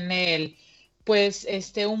siempre viene pues,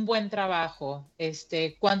 un buen trabajo,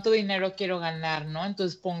 cuánto dinero quiero ganar, ¿no?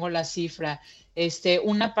 Entonces pongo la cifra,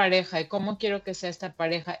 una pareja y cómo quiero que sea esta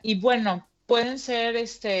pareja. Y bueno, pueden ser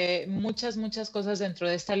muchas cosas dentro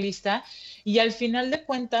de esta lista y al final de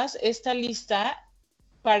cuentas, esta lista,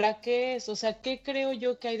 ¿para qué es? O sea, ¿qué creo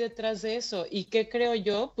yo que hay detrás de eso? ¿Y qué creo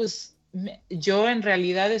yo? Pues yo en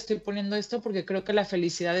realidad estoy poniendo esto porque creo que la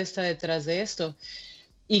felicidad está detrás de esto.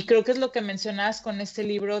 Y creo que es lo que mencionas con este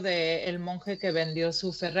libro de El monje que vendió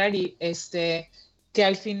su Ferrari, que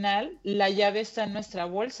al final la llave está en nuestra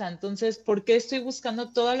bolsa. Entonces, ¿por qué estoy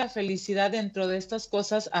buscando toda la felicidad dentro de estas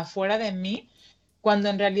cosas afuera de mí cuando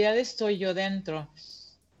en realidad estoy yo dentro?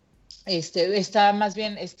 Está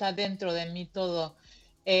dentro de mí todo.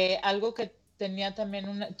 Algo que tenía también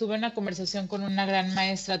tuve una conversación con una gran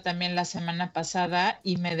maestra también la semana pasada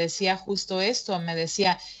y me decía justo esto, me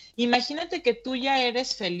decía, imagínate que tú ya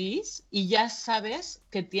eres feliz y ya sabes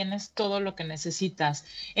que tienes todo lo que necesitas.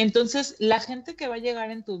 Entonces, la gente que va a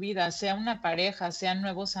llegar en tu vida, sea una pareja, sean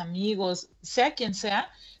nuevos amigos, sea quien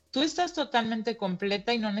sea, tú estás totalmente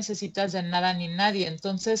completa y no necesitas de nada ni nadie.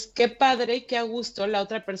 Entonces, qué padre y qué a gusto la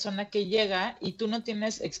otra persona que llega y tú no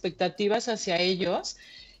tienes expectativas hacia ellos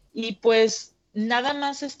y pues nada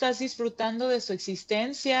más estás disfrutando de su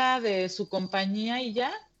existencia, de su compañía y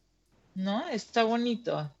ya, ¿no? Está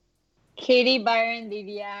bonito. Katie Byron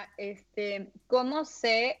diría, ¿cómo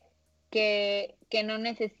sé que no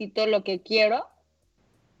necesito lo que quiero?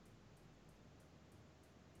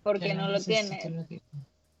 Porque no lo tienes.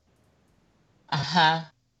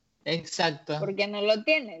 Ajá, exacto. Porque no lo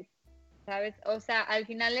tienes, ¿sabes? O sea, al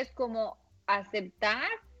final es como aceptar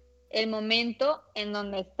el momento en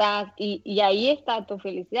donde estás y ahí está tu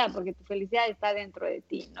felicidad, porque tu felicidad está dentro de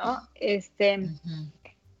ti, ¿no? Uh-huh.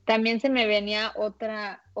 También se me venía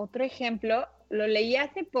otro ejemplo, lo leí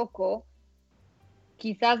hace poco,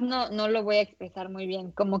 quizás no lo voy a expresar muy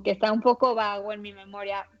bien, como que está un poco vago en mi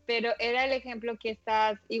memoria, pero era el ejemplo que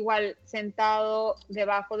estás igual sentado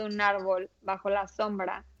debajo de un árbol, bajo la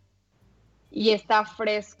sombra, y está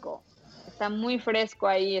fresco, está muy fresco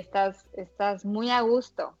ahí, estás muy a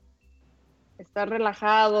gusto, estás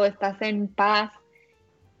relajado, estás en paz.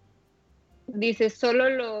 Dice, solo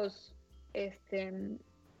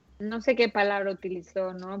no sé qué palabra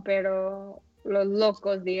utilizó, ¿no? Pero los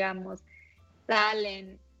locos, digamos,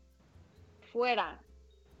 salen fuera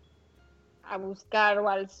a buscar o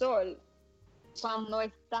al sol cuando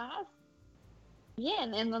estás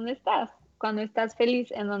bien en donde estás, cuando estás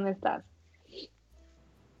feliz en donde estás.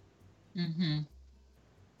 Uh-huh.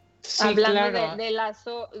 Sí, hablando claro.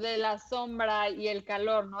 de la sombra y el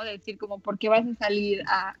calor, ¿no? De decir como, ¿por qué vas a salir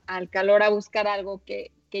al calor a buscar algo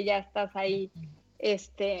que ya estás ahí,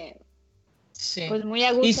 Sí. pues muy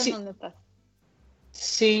a gusto en Sí, donde estás?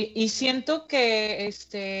 Sí, y siento que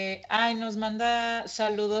ay, nos manda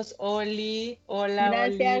saludos Oli. Hola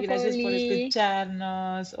Oli, Gracias, gracias por Oli.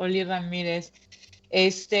 escucharnos. Oli Ramírez.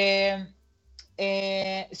 Este,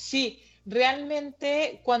 sí,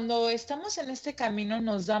 realmente cuando estamos en este camino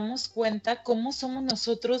nos damos cuenta cómo somos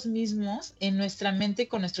nosotros mismos en nuestra mente y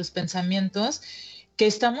con nuestros pensamientos que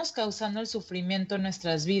estamos causando el sufrimiento en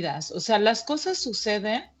nuestras vidas. O sea, las cosas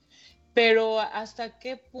suceden, pero hasta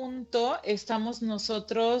qué punto estamos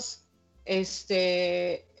nosotros,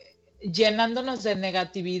 este, llenándonos de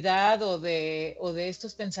negatividad o de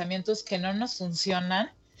estos pensamientos que no nos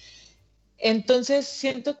funcionan. Entonces,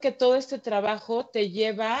 siento que todo este trabajo te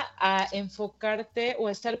lleva a enfocarte o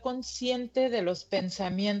a estar consciente de los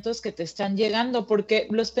pensamientos que te están llegando, porque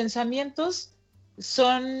los pensamientos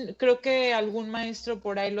son, creo que algún maestro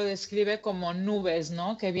por ahí lo describe como nubes,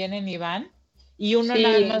 ¿no? Que vienen y van, y uno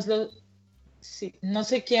nada Sí, más sí, no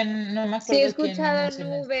sé quién, no me sí he acuerdo quién escuchado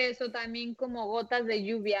menciona esto. nubes o también como gotas de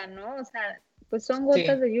lluvia, ¿no? O sea, pues son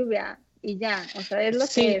gotas Sí, de lluvia y ya, o sea, es lo que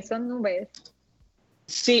sí, es, son nubes.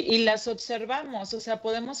 sí, y las observamos, o sea,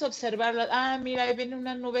 podemos observarlas. Ah, mira, ahí viene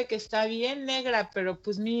una nube que está bien negra, pero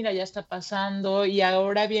pues mira, ya está pasando y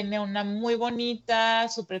ahora viene una muy bonita,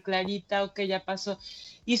 súper clarita, ok, ya pasó.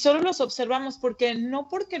 Y solo los observamos porque no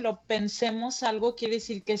porque lo pensemos algo quiere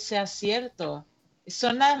decir que sea cierto.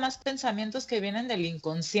 Son nada más pensamientos que vienen del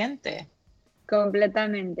inconsciente.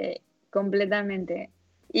 Completamente, completamente.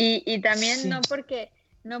 Y también Sí. no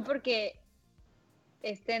porque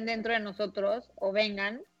estén dentro de nosotros o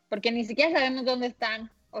vengan, porque ni siquiera sabemos dónde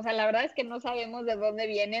están. O sea, la verdad es que no sabemos de dónde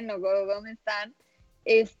vienen o de dónde están.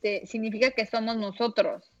 Significa que somos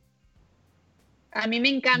nosotros. A mí me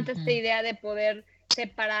encanta esta Ujú. idea de poder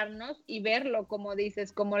separarnos y verlo, como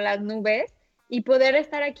dices, como las nubes, y poder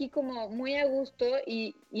estar aquí como muy a gusto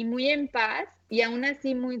y muy en paz y aún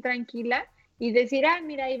así muy tranquila y decir, ah,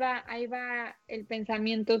 mira, ahí va el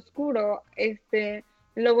pensamiento oscuro,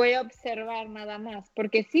 lo voy a observar nada más,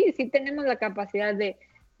 porque sí, sí tenemos la capacidad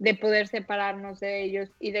de poder separarnos de ellos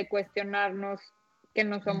y de cuestionarnos que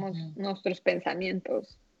no somos Ujú. nuestros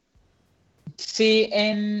pensamientos. Sí,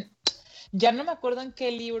 ya no me acuerdo en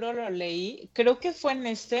qué libro lo leí, creo que fue en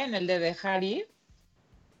el de dejar ir,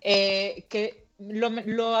 que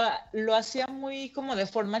lo hacía muy como de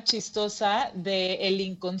forma chistosa de el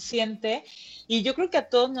inconsciente, y yo creo que a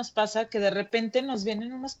todos nos pasa que de repente nos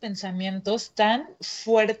vienen unos pensamientos tan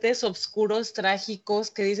fuertes, oscuros, trágicos,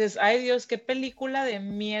 que dices, ay Dios, qué película de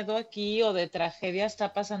miedo aquí o de tragedia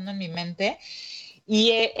está pasando en mi mente,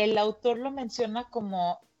 y el autor lo menciona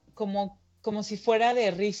como si fuera de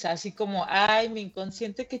risa, así como, ay, mi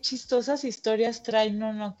inconsciente, qué chistosas historias trae,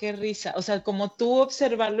 no, no, qué risa. O sea, como tú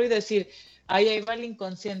observarlo y decir, ay, ahí va el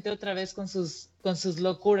inconsciente otra vez con sus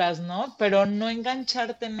locuras, ¿no? Pero no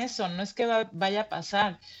engancharte en eso, no es que vaya a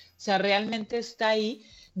pasar. O sea, realmente está ahí.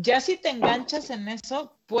 Ya si te enganchas en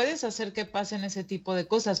eso, puedes hacer que pasen ese tipo de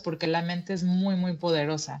cosas, porque la mente es muy, muy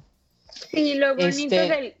poderosa. Sí, lo bonito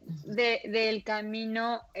Este, del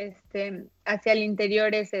camino hacia el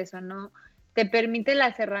interior es eso, ¿no? Te permite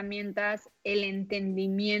las herramientas, el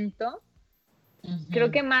entendimiento, creo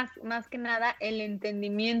ujú. que más que nada el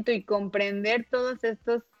entendimiento y comprender todos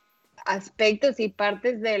estos aspectos y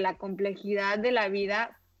partes de la complejidad de la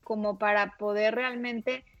vida como para poder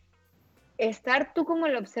realmente estar tú como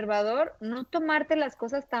el observador, no tomarte las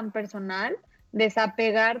cosas tan personal,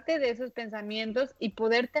 desapegarte de esos pensamientos y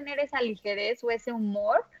poder tener esa ligerez o ese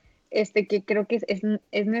humor, que creo que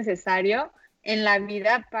es necesario en la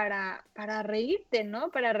vida para reírte,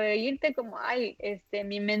 ¿no? Para reírte como, ay,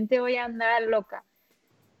 mi mente hoy anda loca.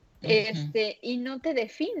 Ujú. Y no te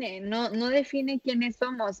define, no define quiénes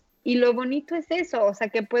somos. Y lo bonito es eso, o sea,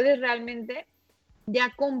 que puedes realmente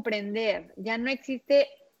ya comprender, ya no estás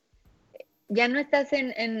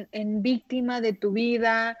en víctima de tu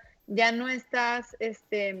vida, ya no estás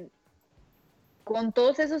con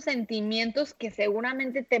todos esos sentimientos que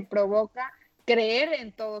seguramente te provoca creer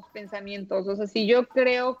en todos los pensamientos. O sea, si yo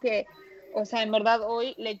creo que, o sea, en verdad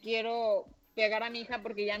hoy le quiero pegar a mi hija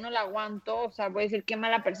porque ya no la aguanto, o sea, voy a decir qué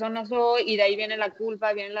mala persona soy y de ahí viene la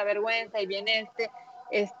culpa, viene la vergüenza y viene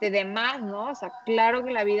de más, ¿no? O sea, claro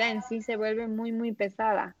que la vida en sí se vuelve muy, muy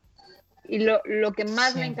pesada. Y lo que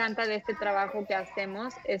más me Sí. encanta de este trabajo que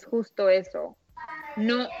hacemos es justo eso.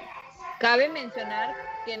 No cabe mencionar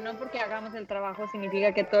que no porque hagamos el trabajo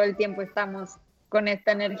significa que todo el tiempo estamos con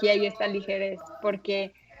esta energía y esta ligerez,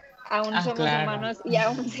 porque aún Ah, somos claro. humanos y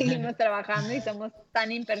aún seguimos trabajando y somos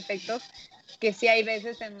tan imperfectos que sí hay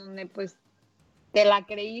veces en donde pues te la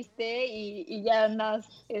creíste y ya andas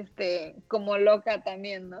como loca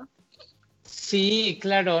también, ¿no? Sí,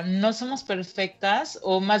 claro, no somos perfectas,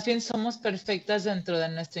 o más bien somos perfectas dentro de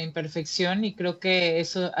nuestra imperfección, y creo que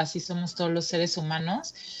eso así somos todos los seres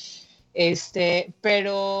humanos.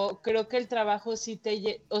 Pero creo que el trabajo sí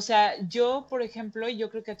o sea, yo, por ejemplo, y yo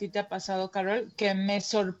creo que a ti te ha pasado, Carol, que me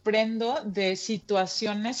sorprendo de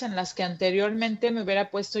situaciones en las que anteriormente me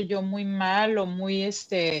hubiera puesto yo muy mal o muy,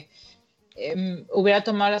 hubiera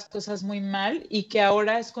tomado las cosas muy mal, y que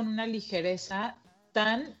ahora es con una ligereza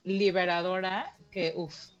tan liberadora que,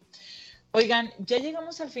 uff. Oigan, ya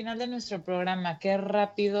llegamos al final de nuestro programa, qué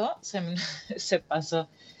rápido se pasó.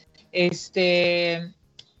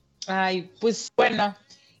 Ay, pues bueno,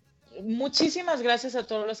 muchísimas gracias a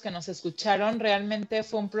todos los que nos escucharon. Realmente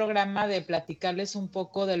fue un programa de platicarles un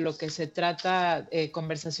poco de lo que se trata,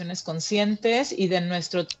 conversaciones conscientes, y de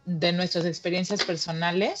nuestras experiencias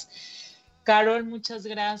personales. Carol, muchas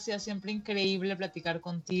gracias, siempre increíble platicar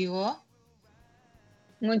contigo.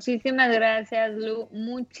 Muchísimas gracias, Lu.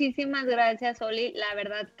 Muchísimas gracias, Oli. La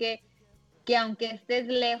verdad que aunque estés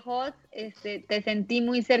lejos, te sentí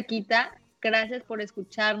muy cerquita. Gracias por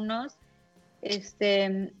escucharnos.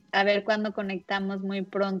 A ver cuándo conectamos muy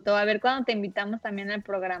pronto. A ver cuándo te invitamos también al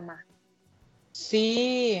programa.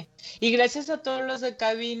 Sí, y gracias a todos los de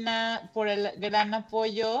cabina por el gran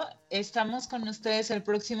apoyo. Estamos con ustedes el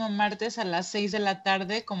próximo martes a las 6 de la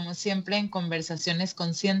tarde, como siempre, en Conversaciones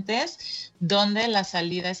Conscientes, donde la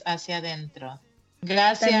salida es hacia adentro.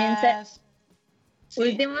 Gracias. ¿Sí?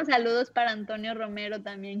 Últimos saludos para Antonio Romero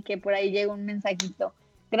también, que por ahí llegó un mensajito.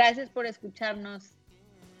 Gracias por escucharnos.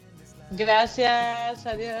 Gracias,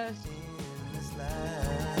 adiós.